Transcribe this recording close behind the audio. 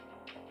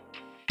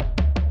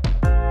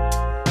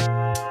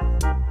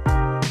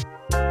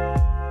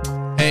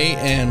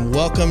everybody, and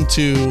welcome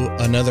to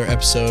another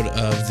episode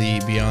of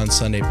the Beyond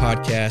Sunday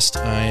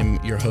podcast.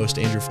 I'm your host,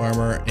 Andrew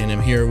Farmer, and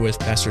I'm here with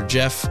Pastor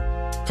Jeff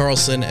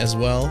Carlson as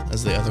well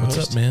as the other host.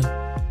 What's up,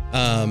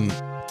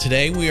 man?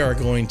 Today we are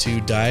going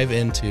to dive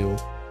into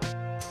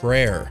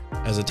prayer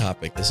as a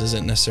topic. This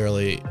isn't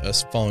necessarily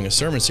us following a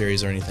sermon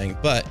series or anything,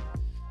 but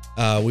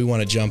we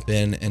want to jump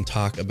in and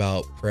talk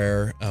about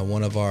prayer.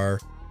 One of our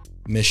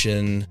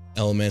mission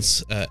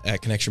elements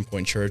at Connection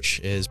Point Church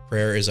is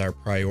prayer is our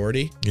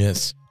priority.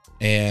 Yes.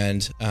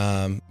 And,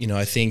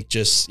 I think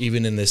just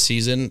even in this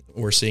season,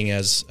 we're seeing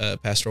as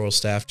pastoral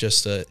staff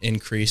just an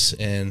increase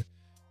in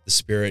the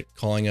Spirit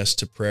calling us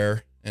to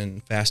prayer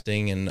and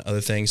fasting and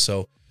other things.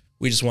 So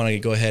we just want to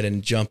go ahead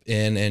and jump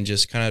in and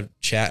just kind of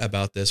chat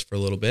about this for a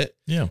little bit.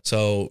 Yeah.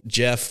 So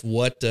Jeff,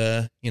 what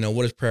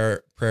is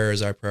prayer? Prayer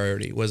is our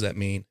priority. What does that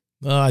mean?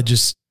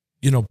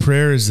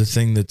 Prayer is the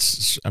thing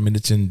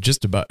it's in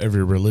just about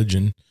every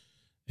religion,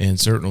 and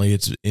certainly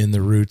it's in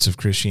the roots of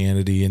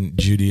Christianity and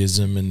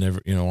Judaism, and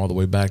all the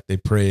way back they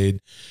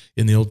prayed.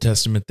 In the Old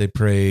Testament they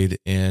prayed,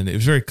 and it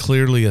was very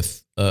clearly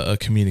a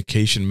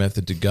communication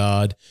method to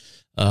God,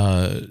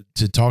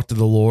 to talk to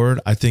the Lord.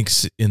 I think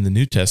in the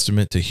New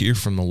Testament to hear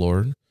from the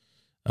Lord,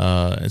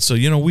 and so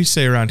we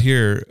say around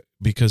here,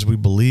 because we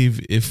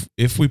believe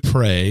if we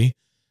pray,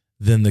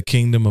 then the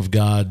kingdom of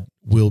God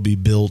will be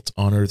built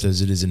on earth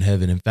as it is in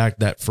heaven. In fact,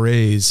 that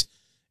phrase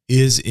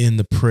is in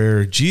the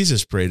prayer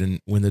Jesus prayed. And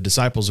when the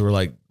disciples were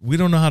like, we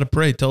don't know how to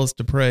pray, tell us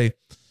to pray.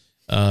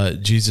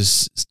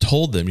 Jesus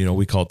told them,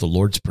 we call it the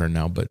Lord's Prayer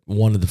now, but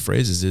one of the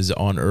phrases is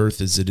on earth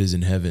as it is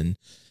in heaven.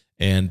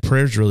 And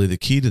prayer is really the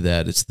key to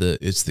that. It's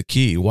the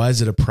key. Why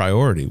is it a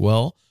priority?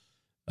 Well,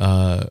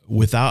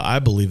 I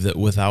believe that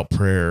without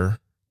prayer,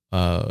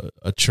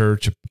 a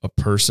church, a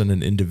person,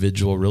 an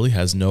individual really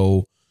has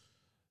no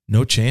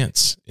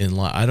chance in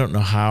life. I don't know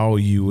how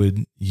you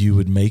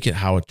would make it,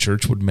 how a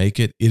church would make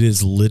it. It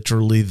is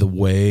literally the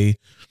way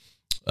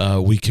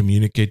we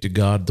communicate to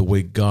God, the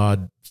way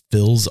God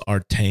fills our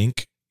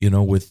tank,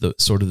 with the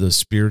sort of the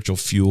spiritual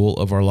fuel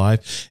of our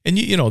life. And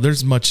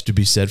there's much to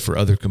be said for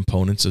other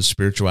components of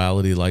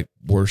spirituality, like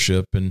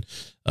worship and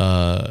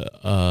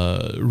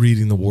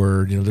reading the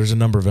Word. There's a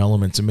number of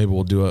elements, and maybe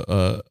we'll do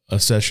a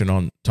session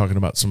on talking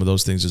about some of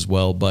those things as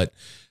well. But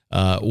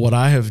what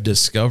I have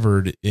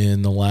discovered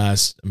in the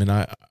last,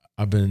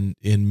 I've been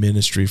in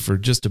ministry for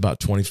just about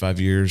 25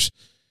 years.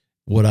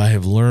 What I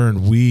have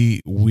learned,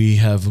 we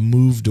have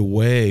moved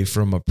away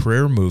from a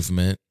prayer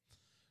movement,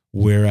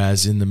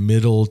 whereas in the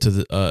middle to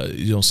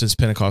the, since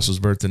Pentecost was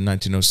birthed in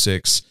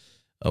 1906,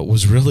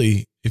 was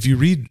really, if you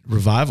read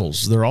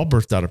revivals, they're all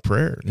birthed out of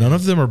prayer. None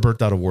of them are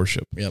birthed out of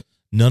worship. Yep.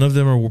 None of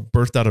them are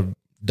birthed out of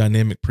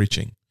dynamic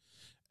preaching.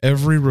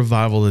 Every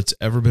revival that's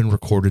ever been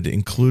recorded,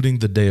 including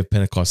the day of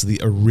Pentecost, the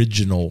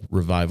original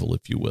revival,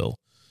 if you will,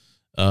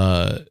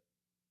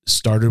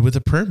 started with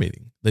a prayer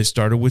meeting. They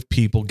started with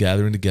people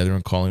gathering together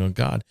and calling on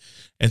God.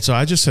 And so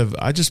I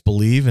just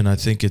believe, and I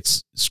think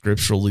it's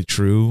scripturally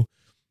true,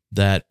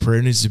 that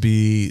prayer needs to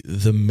be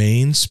the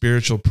main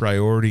spiritual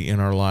priority in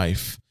our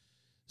life,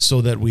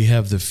 so that we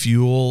have the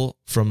fuel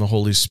from the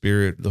Holy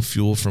Spirit, the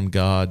fuel from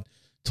God,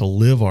 to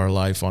live our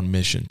life on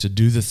mission, to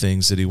do the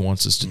things that he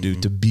wants us to do,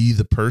 to be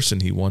the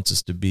person he wants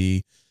us to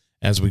be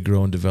as we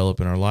grow and develop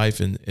in our life.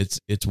 And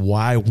it's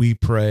why we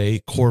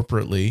pray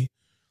corporately.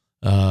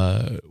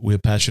 We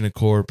have Passionate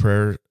Core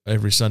prayer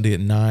every Sunday at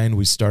 9.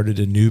 We started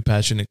a new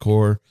Passionate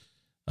Core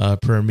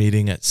prayer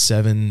meeting at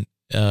 7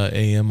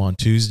 a.m. on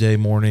Tuesday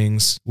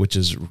mornings, which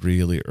is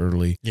really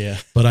early. Yeah.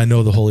 But I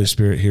know the Holy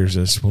Spirit hears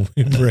us when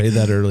we pray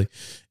that early.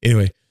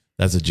 Anyway,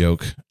 that's a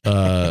joke.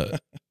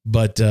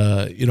 But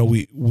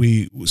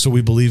we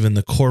believe in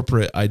the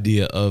corporate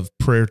idea of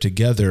prayer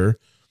together.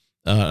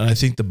 And I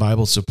think the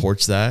Bible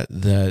supports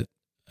that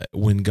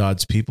when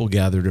God's people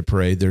gather to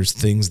pray, there's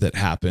things that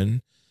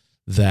happen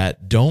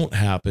that don't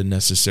happen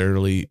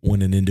necessarily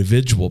when an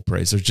individual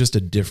prays. There's just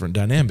a different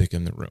dynamic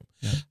in the room.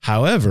 Yeah.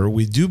 However,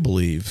 we do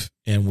believe,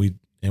 and we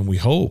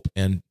hope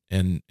and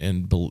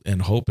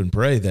hope and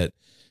pray that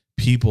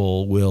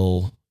people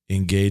will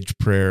engage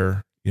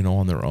prayer,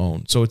 on their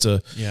own. So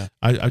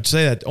I'd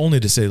say that only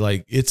to say,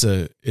 like, it's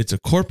a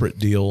corporate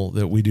deal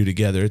that we do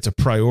together. It's a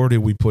priority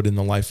we put in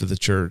the life of the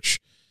church.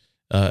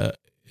 But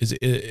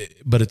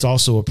it's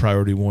also a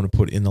priority we want to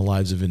put in the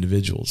lives of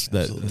individuals.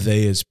 Absolutely. That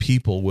they as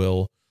people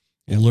will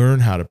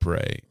learn how to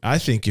pray. I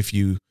think if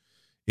you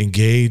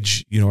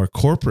engage, our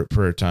corporate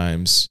prayer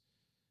times,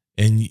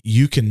 and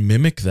you can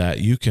mimic that,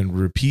 you can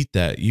repeat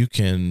that, you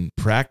can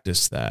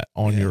practice that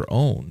on your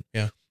own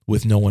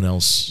with no one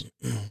else,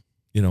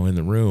 in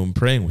the room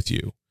praying with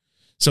you.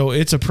 So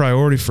it's a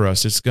priority for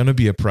us. It's going to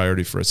be a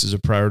priority for us. It's a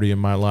priority in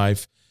my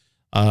life.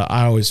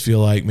 I always feel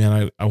like,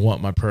 man, I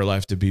want my prayer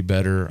life to be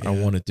better. Yeah. I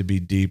want it to be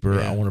deeper.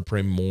 Yeah. I want to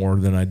pray more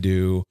than I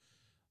do.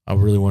 I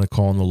really want to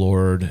call on the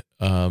Lord.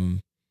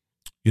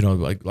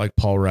 Like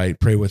Paul writes,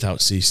 pray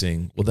without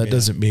ceasing. Well, that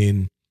doesn't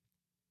mean,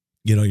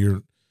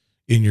 you're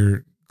in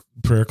your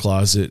prayer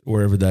closet,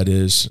 wherever that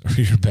is, or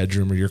your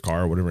bedroom or your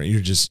car or whatever.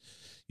 You're just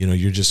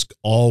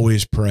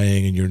always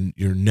praying, and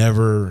you're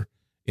never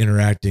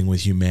interacting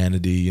with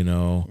humanity, you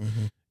know.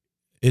 Mm-hmm.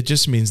 It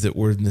just means that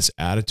we're in this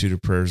attitude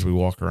of prayer as we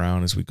walk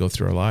around, as we go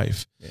through our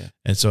life. Yeah.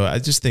 And so I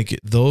just think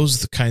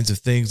those kinds of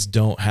things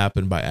don't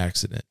happen by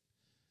accident.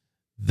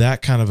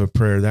 That kind of a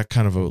prayer, that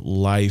kind of a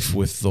life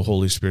with the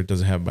Holy Spirit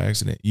doesn't happen by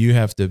accident. You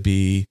have to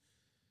be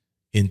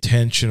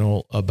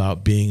intentional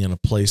about being in a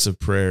place of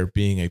prayer,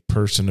 being a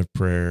person of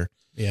prayer,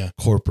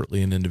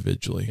 corporately and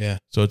individually. Yeah.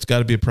 So it's got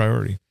to be a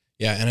priority.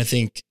 Yeah. And I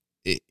think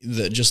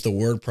just the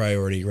word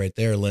priority right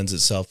there lends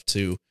itself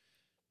to,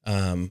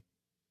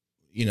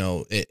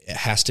 it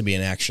has to be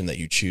an action that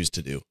you choose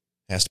to do.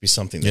 It has to be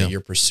something that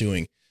you're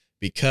pursuing,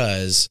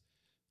 because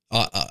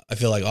I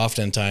feel like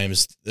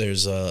oftentimes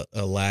there's a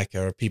lack,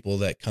 or people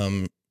that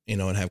come,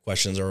 and have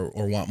questions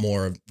or want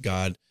more of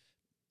God.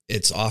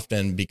 It's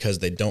often because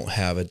they don't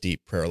have a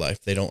deep prayer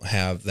life. They don't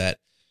have that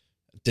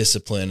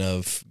discipline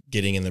of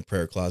getting in the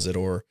prayer closet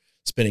or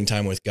spending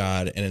time with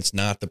God, and it's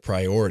not the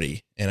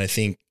priority. And I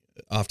think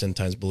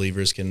oftentimes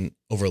believers can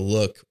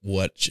overlook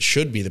what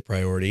should be the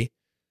priority,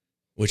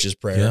 which is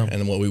prayer,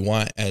 and what we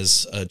want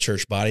as a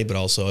church body, but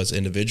also as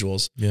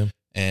individuals,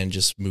 and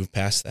just move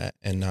past that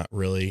and not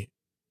really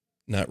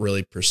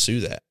pursue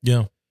that.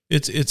 Yeah.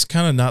 It's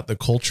kind of not the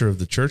culture of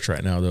the church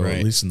right now, though,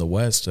 at least in the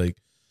West. Like,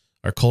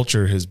 our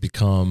culture has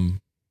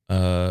become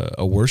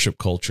a worship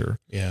culture.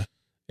 Yeah.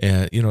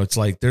 And, it's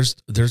like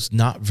there's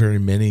not very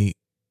many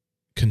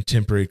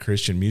contemporary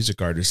Christian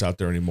music artists out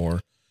there anymore,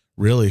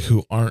 really,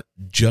 who aren't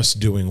just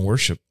doing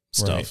worship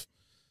stuff.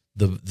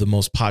 The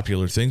most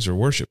popular things are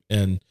worship.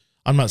 And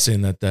I'm not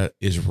saying that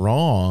is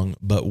wrong,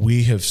 but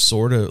we have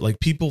sort of, like,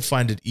 people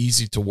find it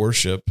easy to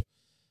worship,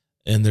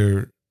 and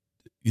they're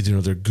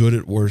good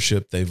at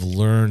worship. They've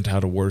learned how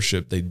to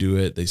worship. They do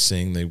it. They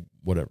sing. They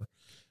whatever.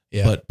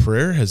 Yeah. But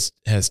prayer is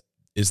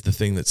the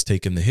thing that's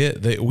taken the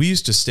hit. We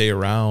used to stay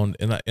around,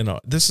 and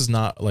this is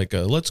not like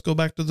let's go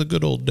back to the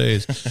good old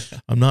days.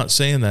 I'm not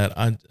saying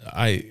that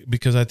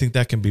because I think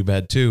that can be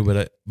bad too.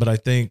 But I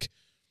think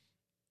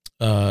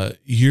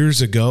years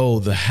ago,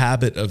 the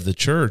habit of the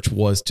church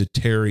was to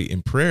tarry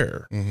in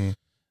prayer,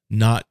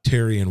 not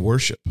tarry in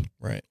worship,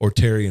 or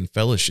tarry in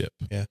fellowship.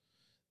 Yeah.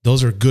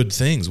 Those are good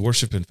things.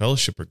 Worship and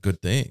fellowship are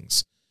good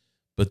things,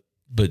 but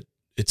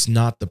it's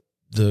not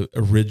the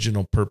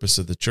original purpose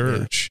of the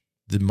church.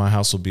 That my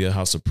house will be a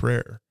house of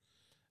prayer.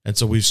 And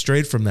so we've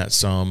strayed from that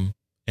some,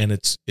 and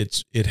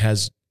it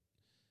has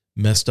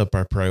messed up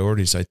our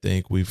priorities. I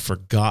think we've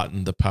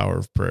forgotten the power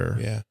of prayer.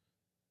 Yeah.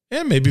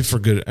 And maybe for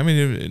good, I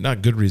mean,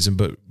 not good reason,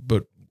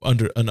 but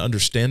under an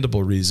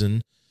understandable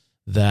reason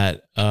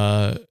that,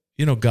 God,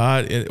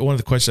 one of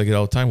the questions I get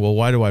all the time, well,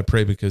 why do I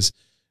pray? Because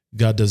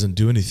God doesn't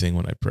do anything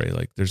when I pray.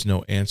 Like, there's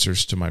no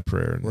answers to my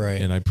prayer.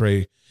 And I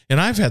pray, and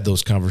I've had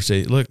those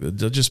conversations. Look,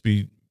 they'll just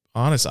be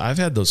honest. I've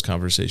had those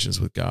conversations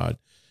with God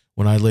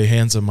when I lay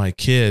hands on my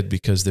kid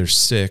because they're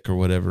sick or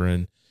whatever,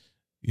 and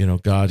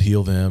God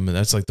heal them. And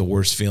that's like the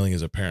worst feeling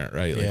as a parent,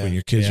 right? Like when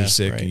your kids are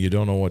sick and you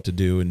don't know what to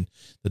do, and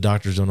the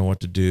doctors don't know what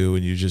to do,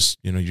 and you just,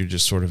 you're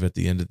just sort of at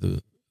the end of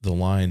the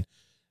line.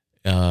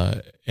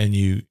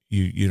 And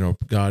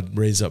God,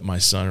 raise up my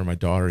son or my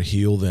daughter,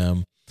 heal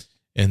them.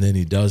 And then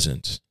he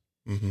doesn't.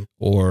 Mm-hmm.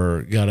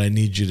 Or, God, I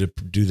need you to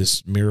do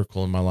this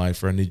miracle in my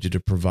life, or I need you to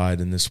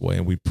provide in this way.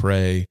 And we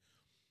pray.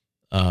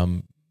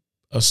 And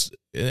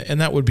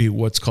that would be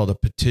what's called a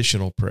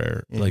petitional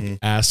prayer, like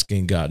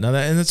asking God. Now,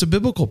 and it's a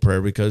biblical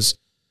prayer, because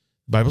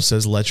the Bible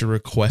says, let your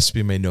requests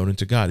be made known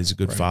unto God. He's a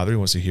good father. He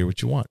wants to hear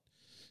what you want,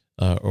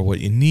 or what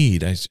you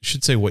need. I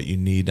should say what you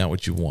need, not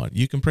what you want.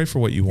 You can pray for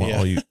what you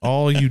want,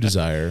 all you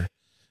desire,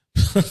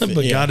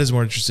 but God is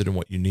more interested in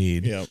what you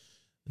need,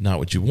 not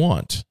what you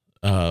want.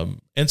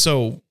 And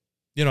so,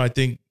 I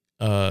think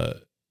a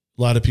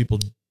lot of people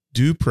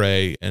do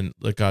pray and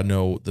let God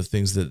know the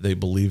things that they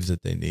believe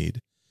that they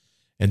need,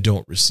 and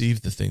don't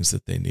receive the things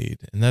that they need.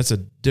 And that's a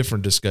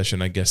different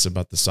discussion, I guess,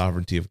 about the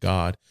sovereignty of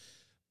God,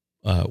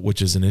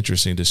 which is an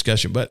interesting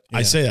discussion. But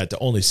I say that to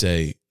only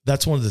say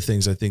that's one of the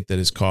things I think that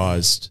has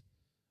caused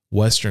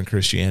Western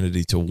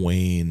Christianity to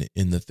wane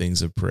in the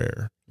things of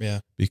prayer. Yeah.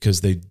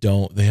 Because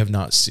we have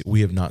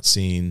not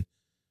seen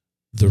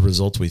the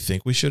results we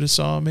think we should have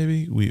saw,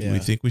 maybe we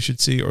think we should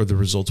see, or the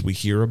results we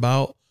hear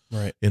about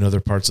in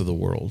other parts of the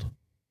world.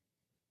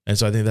 And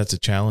so I think that's a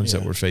challenge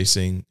that we're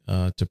facing,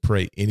 to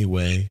pray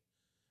anyway,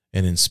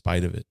 and in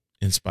spite of it,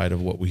 in spite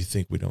of what we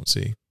think we don't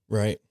see.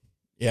 Right.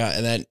 Yeah.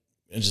 And that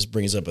just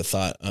brings up a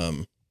thought,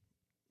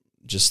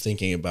 just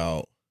thinking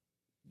about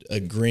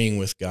agreeing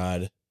with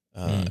God,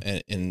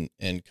 and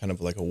kind of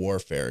like a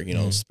warfare,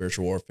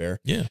 spiritual warfare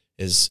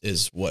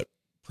is what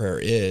prayer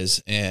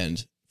is.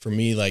 And for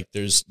me, like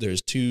there's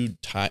two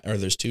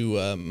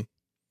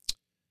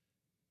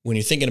when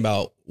you're thinking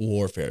about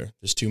warfare,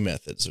 there's two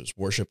methods. There's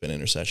worship and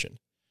intercession.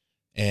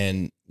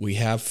 And we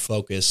have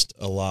focused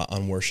a lot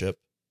on worship.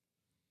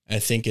 I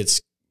think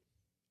it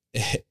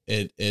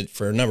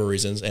for a number of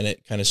reasons, and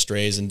it kind of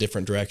strays in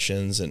different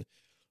directions.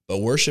 But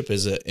worship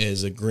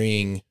is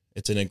agreeing.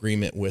 It's an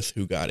agreement with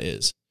who God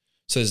is.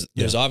 Yeah.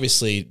 there's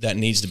obviously that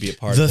needs to be a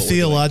part the of what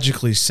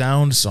theologically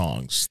sound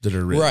songs that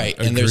are written. Right.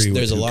 And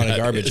there's a lot of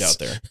garbage out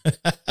there.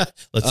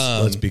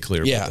 Let's be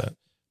clear about that.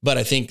 But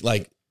I think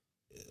like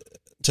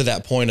to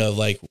that point of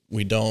like,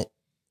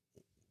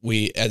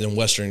 as in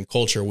Western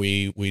culture,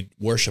 we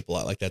worship a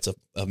lot. Like that's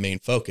a main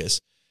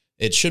focus.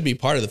 It should be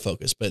part of the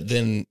focus, but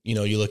then,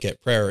 you look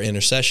at prayer or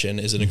intercession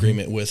is an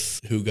agreement with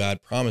who God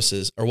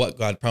promises or what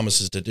God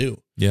promises to do.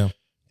 Yeah.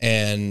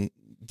 And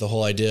the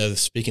whole idea of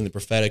speaking the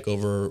prophetic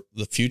over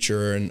the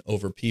future and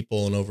over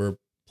people and over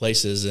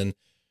places and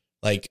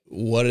like,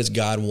 what is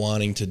God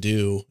wanting to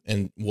do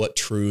and what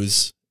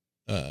truths,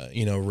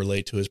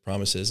 relate to his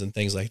promises and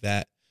things like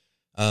that.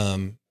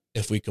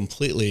 If we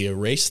completely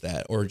erase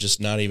that or just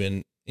not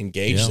even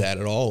engage that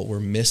at all, we're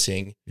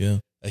missing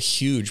a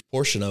huge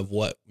portion of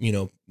what,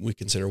 we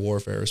consider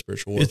warfare or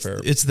spiritual warfare.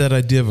 It's that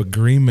idea of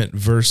agreement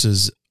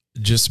versus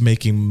just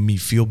making me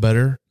feel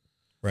better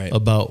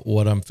about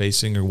what I'm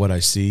facing or what I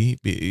see.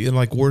 And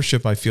like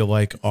worship, I feel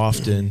like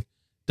often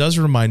does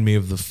remind me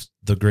of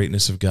the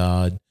greatness of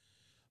God,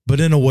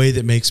 but in a way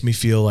that makes me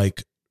feel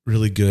like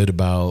really good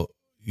about,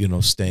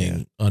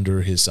 staying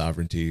under his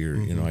sovereignty or,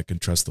 I can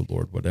trust the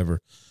Lord, whatever.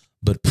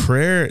 But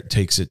prayer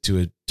takes it to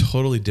a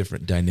totally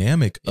different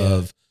dynamic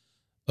of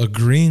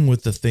agreeing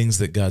with the things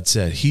that God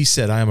said. He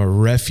said, I am a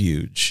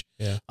refuge.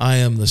 Yeah. I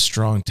am the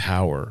strong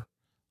tower.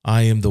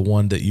 I am the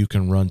one that you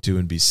can run to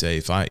and be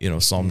safe.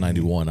 Psalm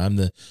 91.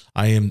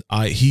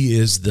 He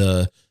is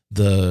the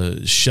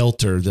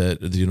shelter that,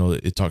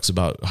 it talks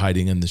about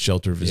hiding in the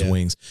shelter of his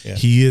wings. Yeah.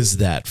 He is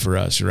that for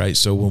us, right?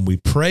 So when we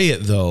pray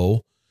it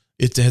though,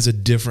 it has a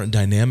different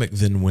dynamic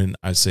than when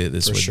I say it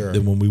this way,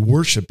 than when we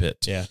worship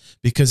it. Yeah.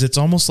 Because it's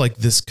almost like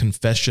this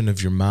confession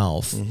of your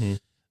mouth. Mm-hmm.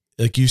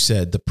 Like you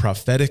said, the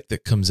prophetic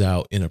that comes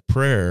out in a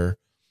prayer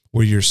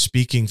where you're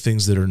speaking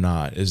things that are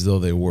not as though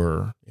they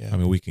were. Yeah. I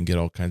mean, we can get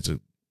all kinds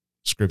of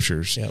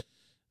scriptures. Yep.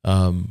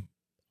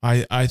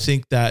 I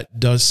think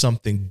that does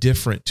something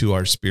different to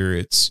our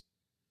spirits.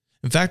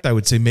 In fact, I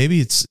would say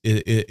maybe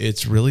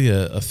it's really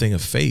a thing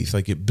of faith.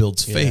 Like it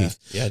builds faith.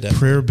 Yeah, definitely.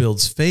 Prayer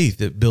builds faith.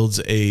 It builds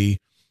the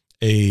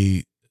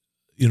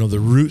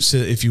root,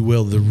 if you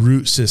will, the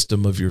root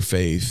system of your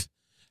faith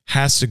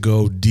has to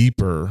go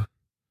deeper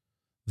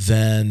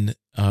than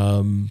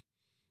than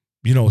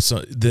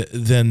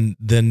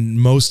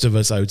most of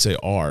us, I would say,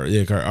 are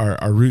like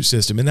our root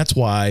system. And that's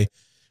why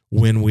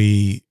when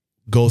we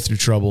go through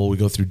trouble, we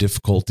go through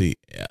difficulty,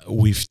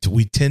 we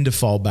tend to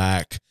fall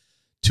back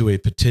to a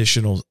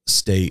petitional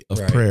state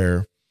of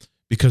prayer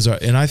because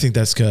and I think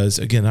that's because,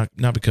 again,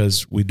 not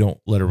because we don't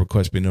let a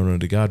request be known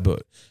unto God,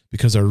 but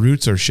because our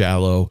roots are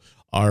shallow,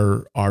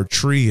 our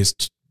tree is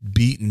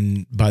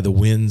beaten by the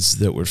winds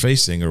that we're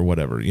facing or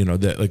whatever,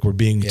 that like we're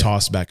being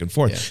tossed back and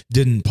forth. Yeah.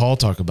 Didn't Paul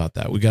talk about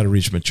that? We got to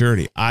reach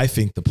maturity. I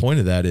think the point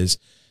of that is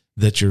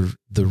that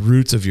the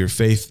roots of your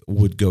faith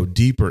would go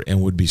deeper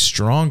and would be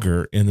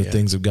stronger in the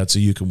things of God so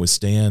you can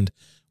withstand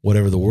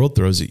whatever the world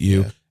throws at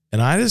you. Yeah.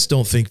 And I just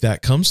don't think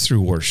that comes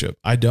through worship.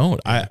 I don't.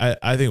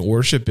 I think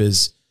worship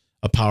is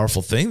a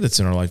powerful thing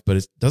that's in our life, but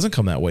it doesn't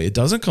come that way. It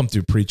doesn't come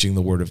through preaching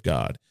the word of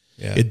God.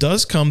 Yeah. It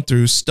does come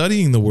through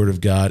studying the word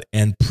of God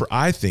and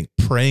I think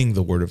praying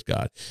the word of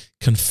God,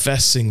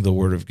 confessing the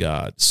word of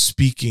God,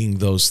 speaking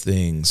those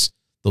things,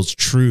 those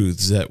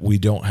truths that we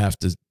don't have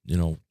to,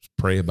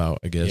 pray about,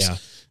 I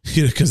guess,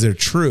 because they're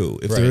true.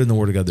 If they're in the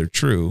word of God, they're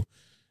true.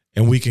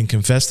 And we can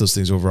confess those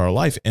things over our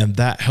life. And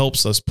that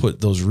helps us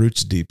put those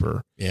roots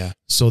deeper. Yeah.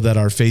 So that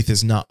our faith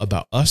is not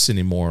about us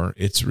anymore.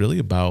 It's really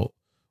about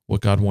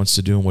what God wants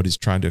to do and what he's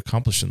trying to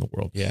accomplish in the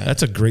world. Yeah.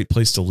 That's a great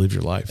place to live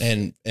your life.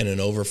 And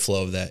an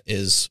overflow of that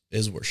is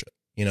worship.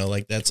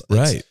 Like that's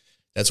right.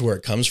 That's where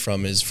it comes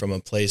from, is from a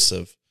place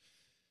of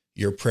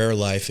your prayer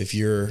life.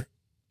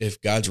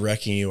 If God's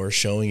wrecking you or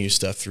showing you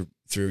stuff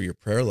through your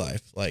prayer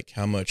life, like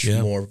how much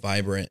more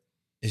vibrant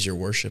is your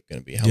worship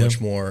going to be? How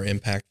much more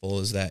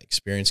impactful is that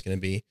experience going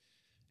to be?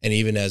 And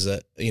even as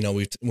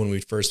when we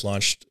first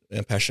launched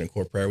Passionate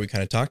Core Prayer, we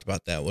kind of talked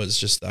about that, was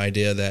just the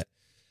idea that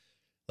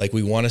like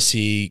we want to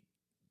see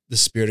the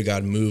Spirit of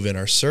God move in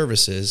our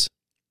services.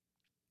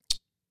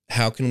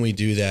 How can we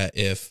do that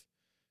if,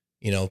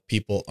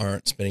 people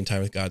aren't spending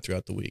time with God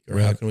throughout the week? Or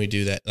how can we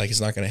do that? Like,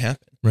 it's not going to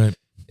happen. Right.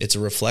 It's a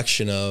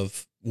reflection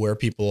of where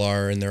people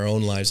are in their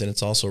own lives. And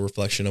it's also a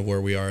reflection of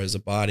where we are as a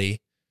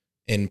body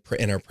in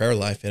our prayer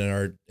life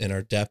and in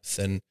our depth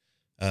and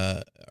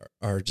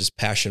our just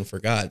passion for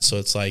God. So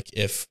it's like,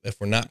 if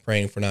we're not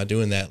praying, if we're not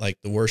doing that, like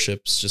the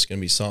worship's just going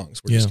to be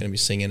songs. We're just going to be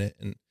singing it,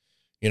 and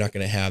you're not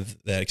going to have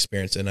that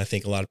experience. And I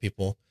think a lot of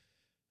people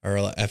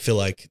I feel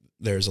like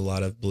there's a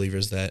lot of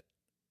believers that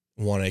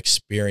want to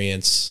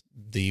experience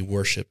the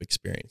worship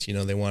experience.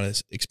 They want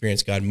to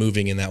experience God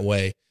moving in that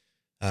way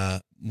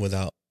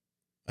without,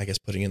 I guess,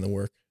 putting in the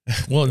work.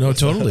 Well, no,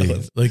 totally.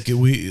 Like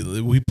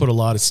we put a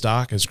lot of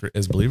stock as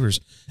believers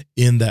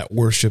in that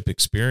worship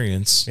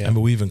experience. Yeah. I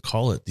mean, we even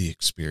call it the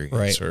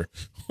experience or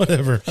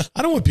whatever.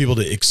 I don't want people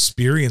to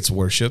experience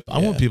worship. I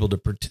want people to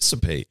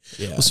participate.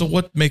 Yeah. So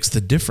what makes the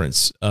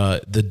difference?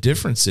 The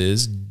difference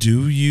is,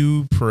 do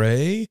you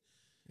pray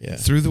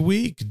through the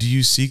week? Do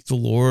you seek the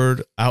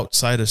Lord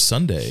outside of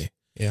Sunday?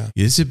 Yeah.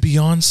 Is it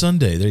beyond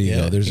Sunday? There you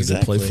go. There's a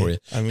good play for you.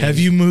 I mean, have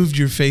you moved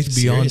your faith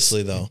beyond?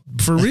 Seriously though.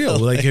 For real.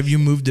 Like, have you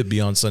moved it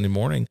beyond Sunday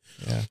morning?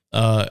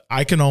 Yeah.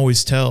 I can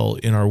always tell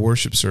in our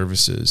worship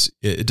services,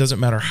 it doesn't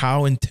matter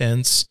how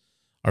intense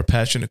our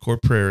passionate core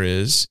prayer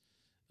is.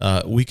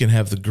 We can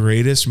have the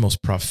greatest,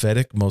 most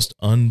prophetic, most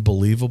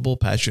unbelievable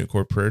passionate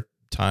core prayer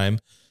time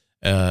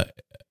at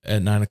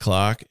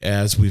 9:00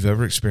 as we've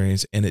ever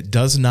experienced. And it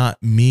does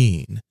not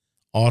mean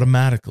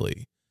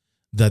automatically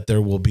that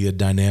there will be a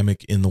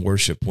dynamic in the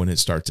worship when it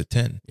starts at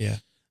 10. Yeah.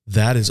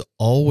 That is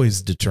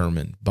always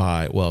determined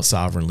by,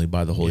 sovereignly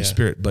by the Holy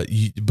Spirit, but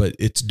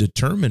it's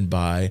determined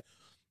by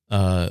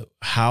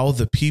how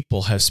the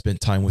people have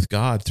spent time with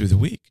God through the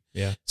week.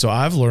 Yeah. So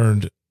I've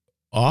learned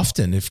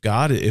often if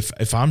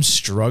I'm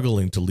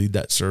struggling to lead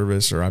that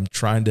service, or I'm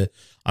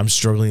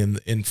struggling,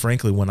 and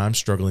frankly, when I'm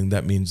struggling,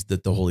 that means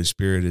that the Holy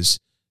Spirit is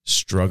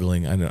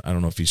struggling. I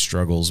don't know if he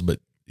struggles, but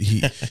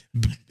he,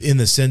 in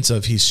the sense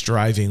of he's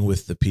striving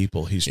with the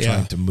people, he's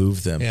trying to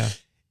move them. Yeah.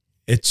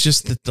 It's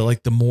just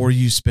that the more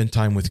you spend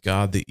time with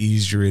God, the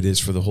easier it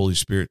is for the Holy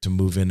Spirit to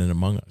move in and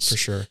among us. For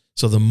sure.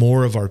 So the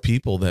more of our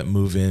people that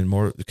move in,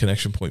 more the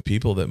Connection Point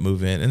people that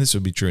move in, and this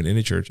would be true in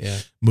any church,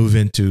 move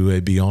into a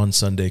beyond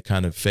Sunday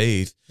kind of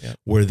faith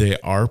where they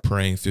are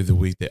praying through the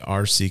week, they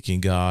are seeking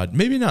God,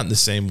 maybe not in the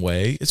same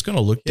way. It's going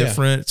to look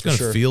different. It's going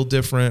to feel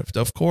different,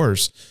 of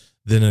course,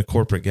 than a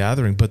corporate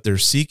gathering, but they're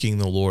seeking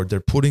the Lord. They're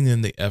putting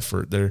in the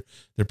effort. They're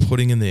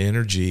putting in the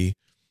energy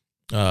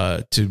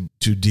to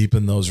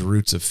deepen those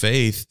roots of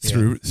faith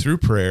through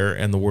prayer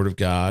and the Word of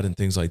God and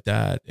things like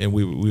that. And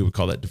we would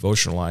call that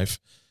devotional life,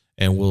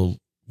 and we'll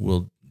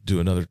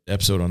do another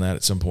episode on that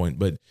at some point.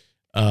 But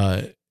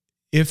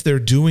if they're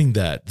doing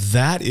that,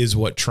 that is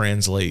what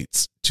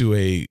translates to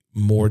a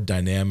more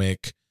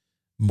dynamic,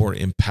 more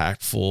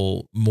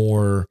impactful,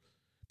 more.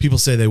 People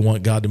say they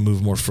want God to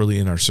move more freely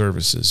in our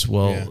services.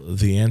 Well,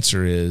 the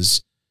answer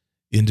is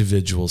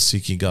individuals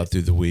seeking God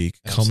through the week,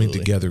 coming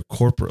together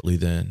corporately,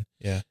 then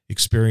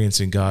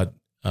experiencing God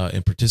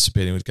and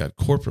participating with God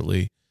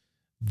corporately.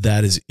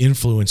 That is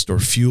influenced or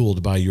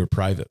fueled by your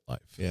private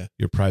life,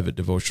 your private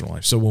devotional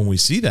life. So when we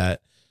see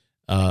that,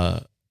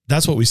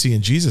 that's what we see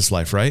in Jesus'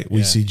 life, right?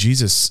 We see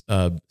Jesus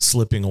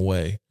slipping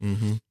away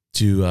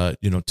to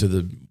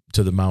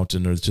the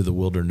mountain or to the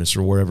wilderness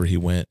or wherever he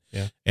went.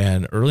 Yeah.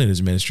 And early in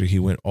his ministry, he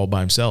went all by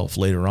himself.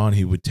 Later on,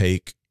 he would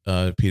take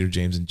Peter,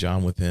 James, and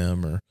John with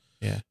him, or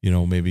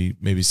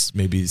maybe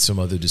some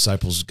other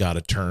disciples got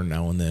a turn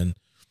now and then.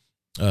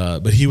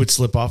 But he would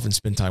slip off and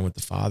spend time with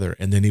the Father,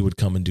 and then he would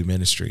come and do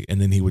ministry, and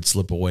then he would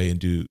slip away and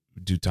do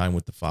time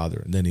with the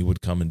Father, and then he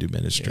would come and do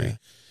ministry. Yeah.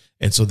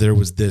 And so there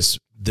was this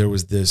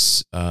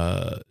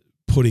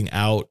putting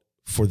out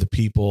for the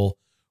people,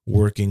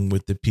 working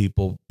with the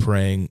people,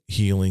 praying,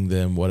 healing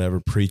them, whatever,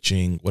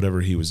 preaching,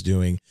 whatever he was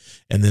doing,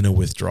 and then a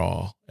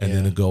withdrawal, and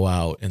then a go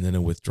out, and then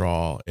a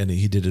withdrawal. And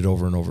he did it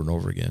over and over and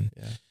over again.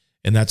 Yeah.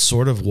 And that's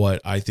sort of what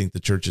I think the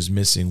church is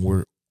missing.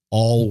 We're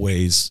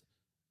always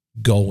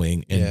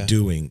going and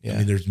doing. Yeah. I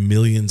mean, there's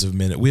millions of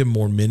minutes. We have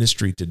more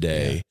ministry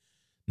today,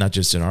 not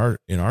just in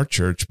our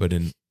church, but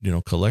in,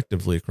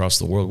 collectively across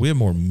the world. We have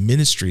more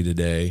ministry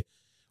today,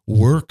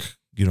 work,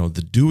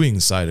 the doing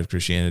side of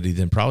Christianity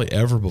than probably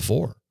ever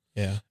before.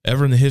 Yeah.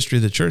 Ever in the history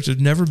of the church. There's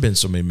never been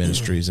so many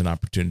ministries and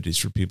opportunities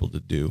for people to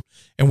do.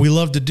 And we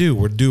love to do.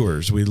 We're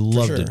doers. We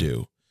love to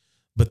do.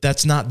 But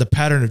that's not the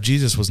pattern of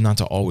Jesus, was not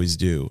to always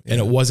do. Yeah.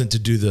 And it wasn't to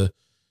do the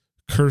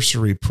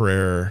cursory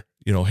prayer,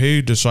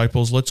 hey,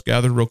 disciples, let's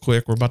gather real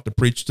quick. We're about to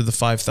preach to the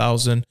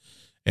 5,000,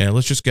 and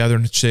let's just gather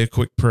and say a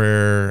quick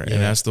prayer and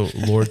ask the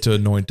Lord to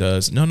anoint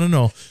us.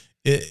 No.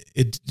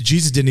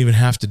 Jesus didn't even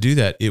have to do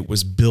that. It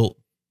was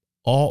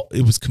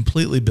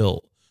completely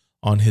built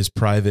on his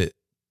private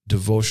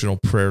devotional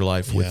prayer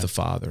life with the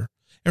Father.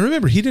 And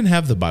remember, he didn't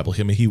have the Bible.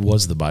 I mean, he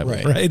was the Bible,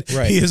 right?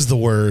 He is the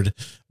Word,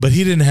 but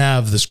he didn't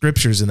have the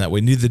scriptures in that way.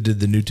 Neither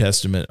did the New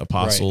Testament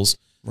apostles.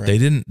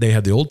 Right. They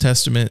had the Old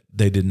Testament.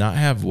 They did not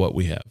have what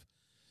we have.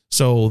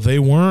 So they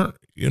weren't,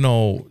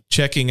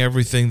 checking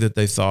everything that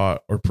they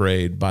thought or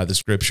prayed by the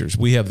scriptures.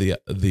 We have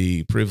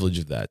the privilege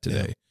of that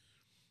today. Yeah.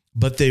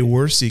 But they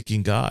were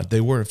seeking God.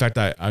 They were. In fact,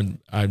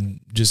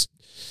 I'm just,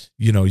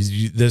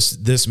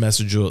 this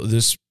message,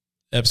 this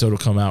episode will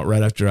come out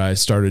right after I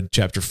started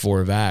chapter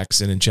 4 of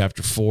Acts. And in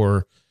chapter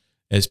 4,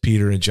 as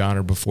Peter and John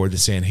are before the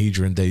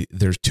Sanhedrin,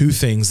 there's two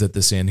things that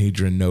the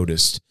Sanhedrin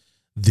noticed.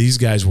 These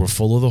guys were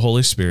full of the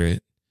Holy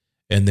Spirit,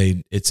 and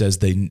it says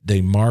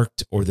they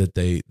marked, or that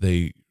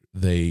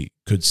they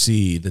could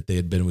see that they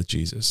had been with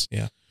Jesus.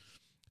 Yeah.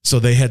 So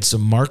they had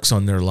some marks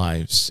on their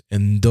lives,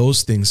 and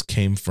those things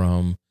came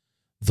from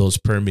those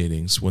prayer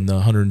meetings. When the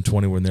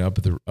 120 were in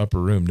the upper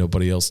room,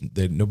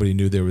 nobody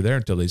knew they were there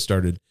until they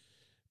started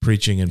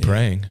preaching and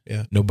praying.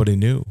 Yeah. Nobody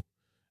knew.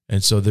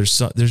 And so there's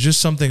just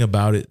something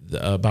about it,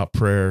 about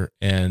prayer,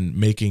 and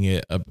making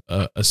it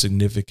a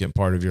significant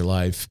part of your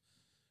life,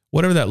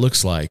 whatever that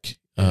looks like.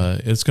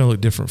 It's going to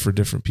look different for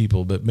different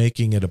people, but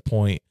making it a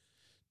point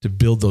to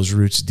build those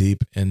roots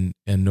deep and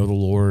know the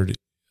Lord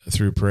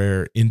through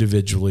prayer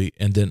individually,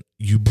 and then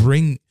you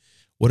bring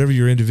whatever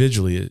your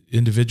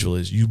individual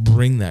is, you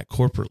bring that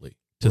corporately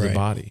to the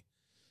body.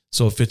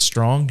 So if it's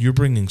strong, you're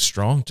bringing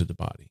strong to the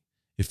body.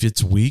 If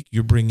it's weak,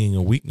 you're bringing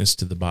a weakness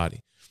to the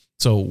body.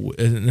 So,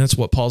 and that's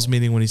what Paul's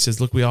meaning when he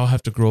says, look, we all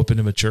have to grow up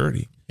into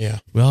maturity. Yeah.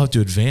 We all have to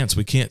advance.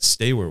 We can't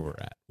stay where we're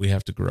at. We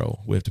have to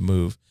grow. We have to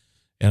move.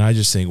 And I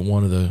just think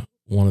one of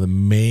the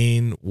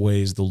main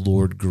ways the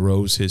Lord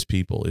grows his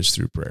people is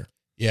through prayer.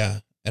 Yeah.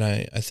 And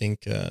I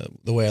think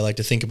the way I like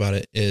to think about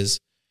it is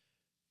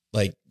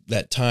like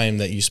that time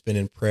that you spend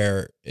in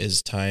prayer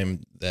is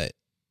time that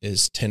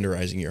is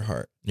tenderizing your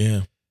heart.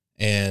 Yeah.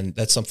 And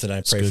that's something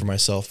I pray for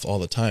myself all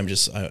the time.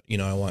 Just, I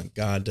want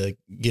God to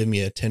give me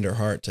a tender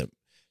heart to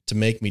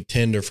make me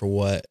tender for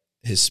what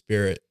his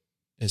Spirit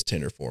is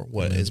tender for,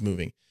 what is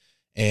moving.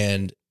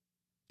 And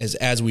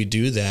as we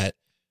do that,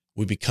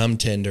 we become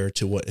tender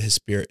to what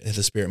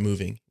the Spirit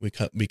moving. We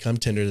become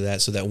tender to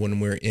that, so that when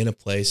we're in a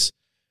place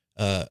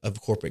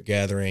of corporate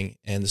gathering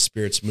and the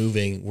Spirit's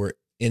moving, we're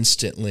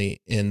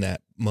instantly in that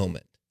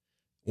moment.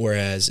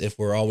 Whereas if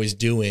we're always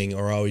doing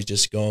or always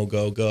just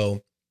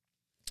go,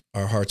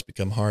 our hearts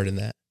become hard in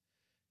that.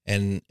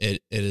 And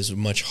it is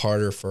much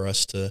harder for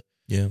us to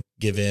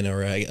give in,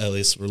 or at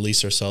least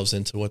release ourselves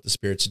into what the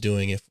Spirit's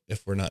doing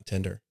if we're not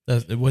tender.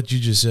 What you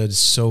just said is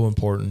so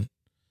important.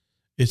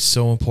 It's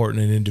so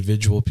important in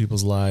individual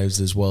people's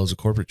lives as well as a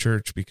corporate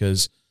church,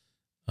 because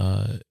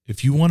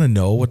if you want to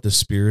know what the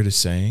Spirit is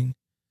saying,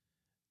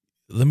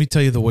 let me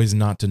tell you the ways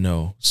not to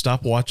know.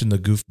 Stop watching the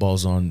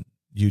goofballs on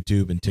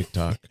YouTube and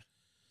TikTok.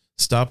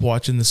 Stop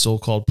watching the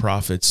so-called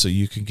prophets so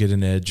you can get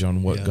an edge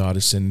on what God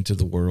is sending to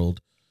the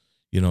world.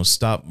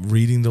 Stop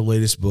reading the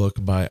latest book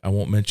by, I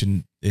won't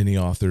mention any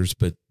authors,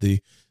 but and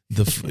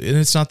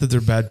it's not that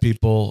they're bad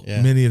people.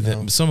 Many of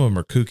them, some of them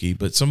are kooky,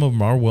 but some of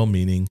them are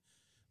well-meaning.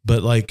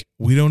 But like,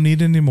 we don't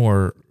need any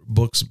more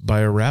books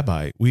by a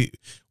rabbi.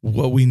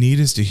 What we need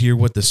is to hear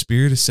what the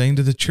Spirit is saying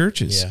to the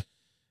churches. Yeah.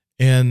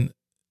 And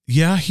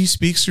he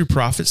speaks through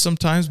prophets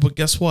sometimes, but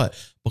guess what?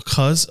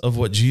 Because of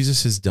what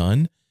Jesus has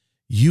done,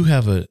 you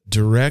have a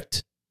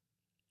direct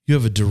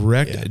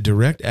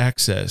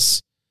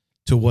access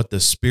to what the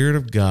Spirit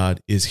of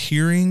God is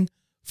hearing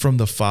from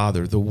the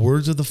Father, the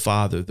words of the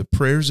Father, the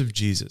prayers of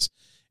Jesus,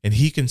 and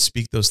he can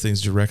speak those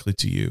things directly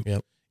to you.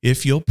 Yep.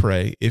 If you'll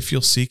pray, if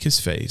you'll seek his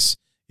face,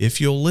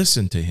 if you'll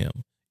listen to him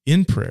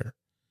in prayer.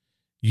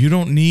 You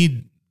don't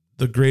need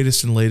the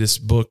greatest and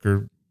latest book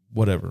or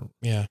whatever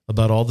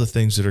about all the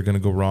things that are going to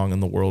go wrong in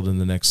the world in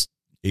the next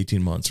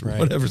 18 months or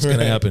whatever's going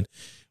to happen.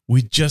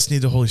 We just need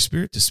the Holy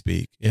Spirit to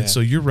speak. And so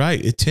you're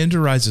right. It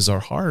tenderizes our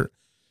heart.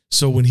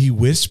 So when he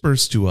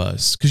whispers to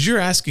us, because you're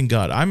asking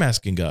God, I'm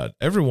asking God,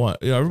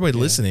 everybody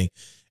listening,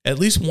 at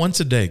least once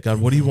a day,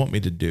 God, what do you want me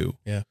to do?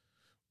 Yeah.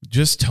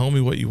 Just tell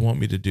me what you want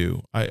me to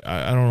do. I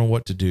don't know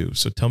what to do.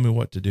 So tell me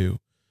what to do.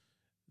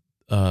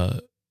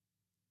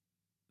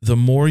 The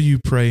more you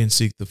pray and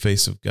seek the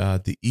face of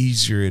God, the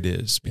easier it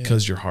is,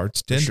 because your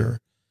heart's tender. Sure.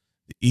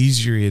 The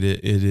easier it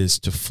is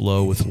to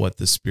flow with what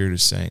the Spirit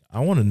is saying.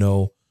 I want to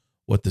know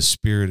what the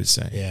Spirit is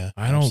saying. Yeah,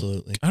 I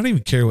absolutely. don't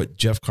even care what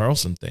Jeff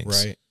Carlson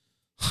thinks. Right.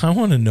 I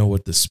want to know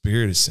what the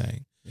Spirit is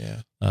saying.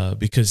 Yeah.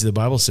 Because the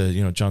Bible says,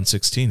 John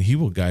 16, he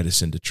will guide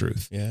us into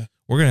truth. Yeah.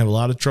 We're going to have a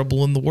lot of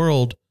trouble in the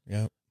world.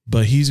 Yeah.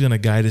 But he's going to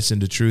guide us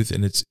into truth.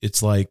 And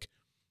it's like,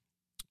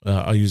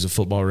 I'll use a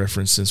football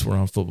reference since we're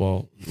on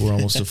football. We're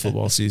almost to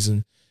football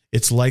season.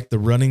 It's like the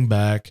running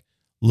back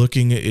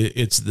looking at it.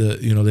 It's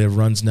they have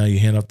runs now. You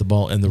hand off the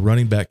ball and the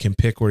running back can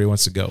pick where he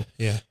wants to go.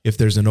 Yeah. If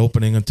there's an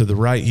opening to the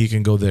right, he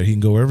can go there. He can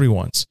go wherever he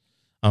wants.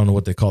 I don't know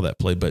what they call that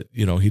play, but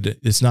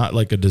it's not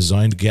like a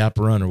designed gap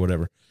run or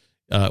whatever,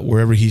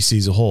 wherever he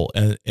sees a hole.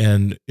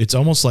 And it's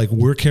almost like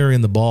we're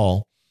carrying the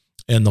ball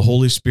and the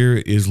Holy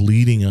Spirit is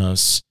leading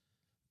us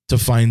to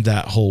find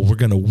that hole. We're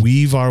going to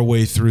weave our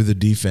way through the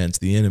defense,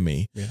 the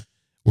enemy. Yeah.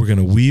 We're going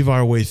to weave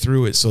our way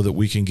through it so that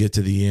we can get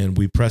to the end.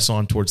 We press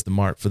on towards the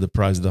mark for the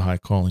prize of the high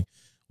calling.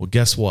 Well,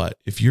 guess what?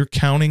 If you're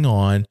counting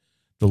on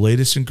the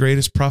latest and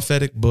greatest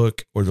prophetic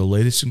book or the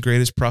latest and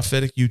greatest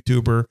prophetic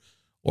YouTuber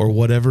or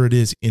whatever it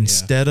is,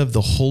 instead of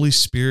the Holy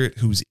Spirit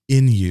who's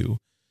in you,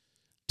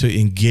 to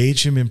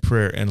engage him in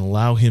prayer and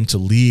allow him to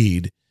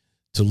lead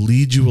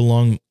you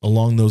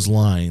along those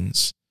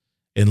lines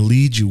and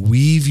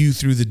weave you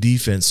through the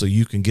defense so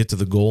you can get to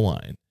the goal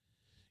line,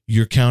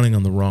 you're counting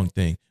on the wrong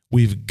thing.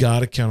 We've got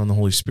to count on the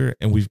Holy Spirit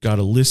and we've got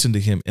to listen to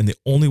him. And the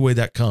only way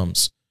that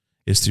comes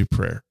is through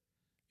prayer,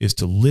 is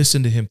to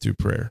listen to him through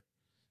prayer.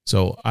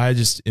 So I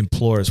just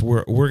implore us,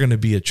 we're going to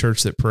be a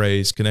church that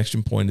prays.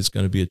 Connection Point is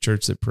going to be a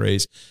church that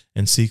prays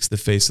and seeks the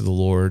face of the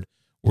Lord.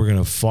 We're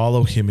going to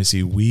follow him as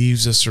he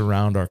weaves us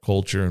around our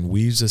culture and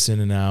weaves us in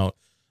and out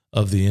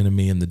of the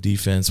enemy and the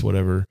defense,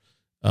 whatever,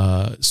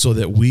 so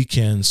that we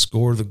can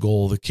score the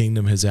goal the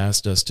kingdom has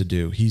asked us to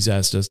do. He's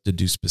asked us to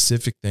do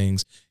specific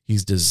things.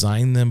 He's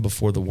designed them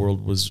before the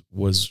world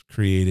was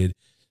created.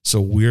 So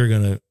we're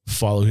going to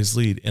follow his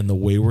lead. And the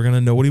way we're going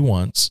to know what he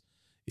wants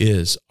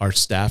is our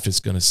staff is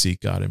going to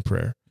seek God in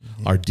prayer.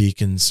 Mm-hmm. Our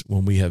deacons,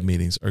 when we have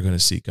meetings, are going to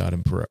seek God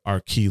in prayer. Our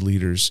key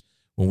leaders,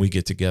 when we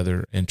get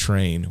together and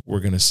train, we're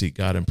going to seek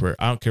God in prayer.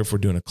 I don't care if we're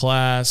doing a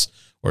class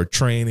or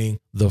training.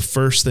 The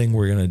first thing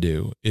we're going to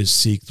do is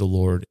seek the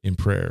Lord in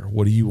prayer.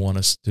 What do you want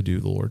us to do,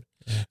 Lord?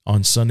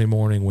 On Sunday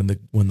morning,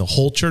 when the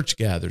whole church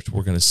gathers,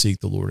 we're going to seek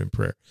the Lord in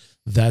prayer.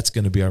 That's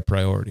going to be our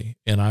priority.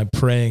 And I'm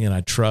praying and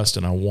I trust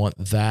and I want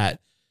that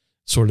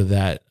sort of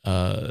that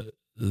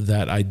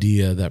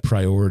idea, that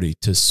priority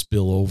to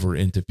spill over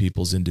into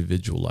people's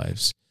individual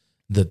lives,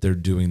 that they're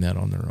doing that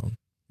on their own.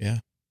 Yeah.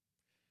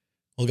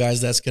 Well,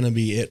 guys, that's going to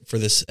be it for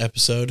this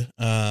episode.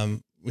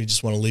 We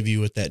just want to leave you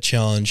with that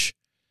challenge.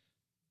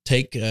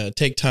 Take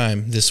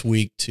time this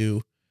week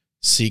to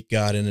seek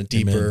God in a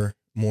deeper, Amen.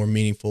 More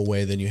meaningful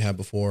way than you have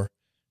before,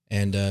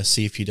 and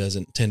see if He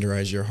doesn't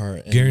tenderize your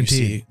heart. And Guaranteed,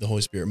 you see the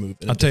Holy Spirit move.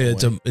 I'll tell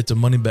you, it's a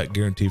money back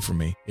guarantee for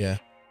me. Yeah.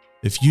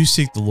 If you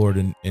seek the Lord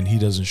and He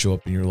doesn't show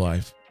up in your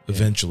life,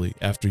 eventually,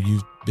 after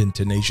you've been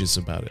tenacious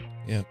about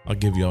it, I'll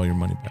give you all your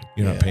money back.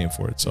 You're not paying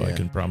for it, so I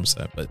can promise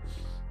that. But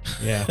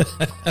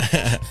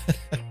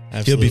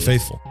He'll be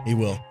faithful. He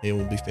will. He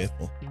will be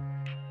faithful.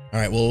 All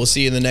right. Well, we'll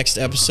see you in the next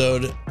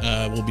episode.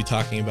 We'll be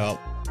talking about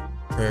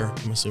prayer.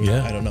 I'm assuming.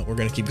 I don't know. We're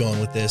going to keep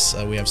going with this.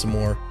 We have some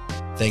more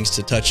things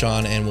to touch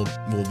on, and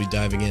we'll be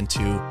diving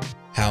into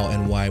how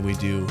and why we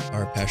do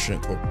our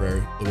passionate court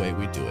prayer the way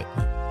we do it.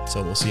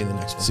 So we'll see you in the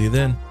next one. See you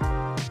then.